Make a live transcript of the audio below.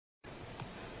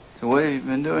So what have you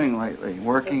been doing lately?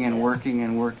 Working and working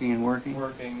and working and working?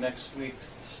 Working next week,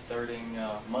 starting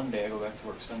Monday. I go back to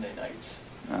work Sunday nights.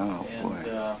 Oh, and,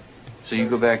 boy. So you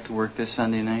go back to work this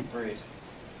Sunday night? Right.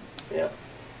 Yep.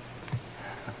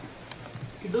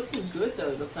 You're looking good,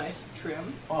 though. You look nice and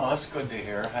trim. Oh, that's good to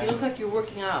hear. You look like you're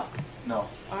working out. No.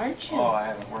 Aren't you? Oh, I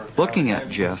haven't worked Looking out. at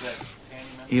Jeff,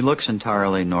 he looks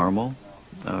entirely normal,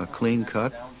 clean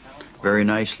cut, very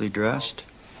nicely dressed,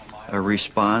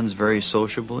 responds very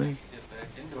sociably.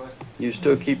 You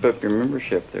still keep up your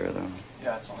membership there, though.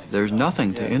 There's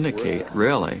nothing to indicate,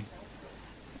 really,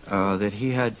 that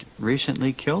he had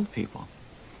recently killed people.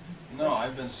 No,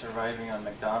 I've been surviving on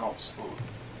McDonald's food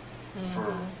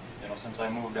for, since I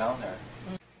moved down there.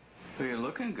 Well, you're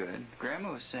looking good.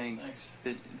 Grandma was saying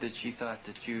that she thought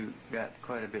that you got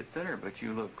quite a bit thinner, but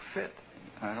you look fit.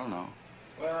 I don't know.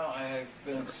 Well, I've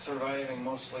been surviving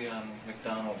mostly on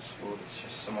McDonald's food. It's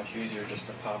just so much easier just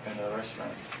to pop into the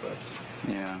restaurant. But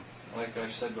yeah, like I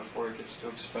said before, it gets too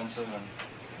expensive,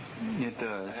 and it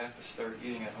does. I have to start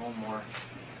eating at home more.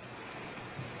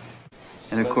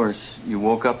 And of course, you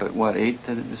woke up at what, 8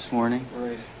 this morning?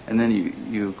 Right. And then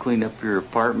you cleaned up your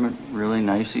apartment really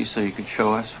nicely so you could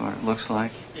show us what it looks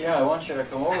like. Yeah, I want you to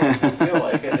come over if you feel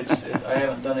like it. I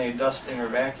haven't done any dusting or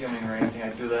vacuuming or anything.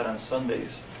 I do that on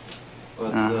Sundays.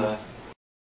 But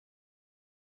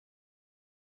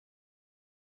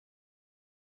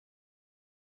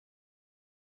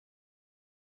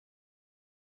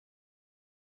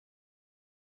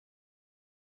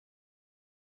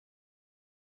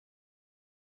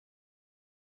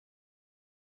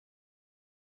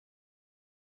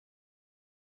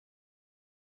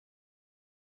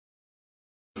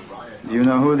Do you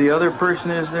know who the other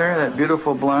person is there? That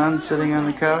beautiful blonde sitting on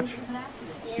the couch?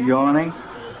 Yawning?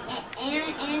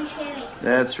 And Sherry.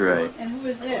 That's right. And who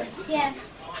is this? Jeff.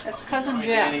 That's Cousin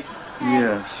Jeff.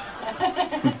 Yes.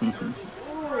 Oh,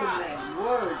 my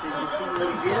word. Did you see what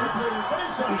he did?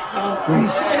 He's stoned.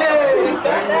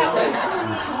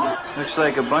 Looks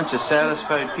like a bunch of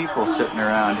satisfied people sitting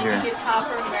around Did here. you get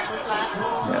Topper and breakfast last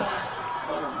night? Yes.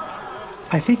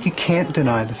 I think you can't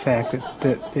deny the fact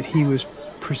that he was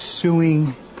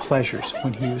pursuing pleasures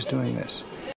when he was doing this.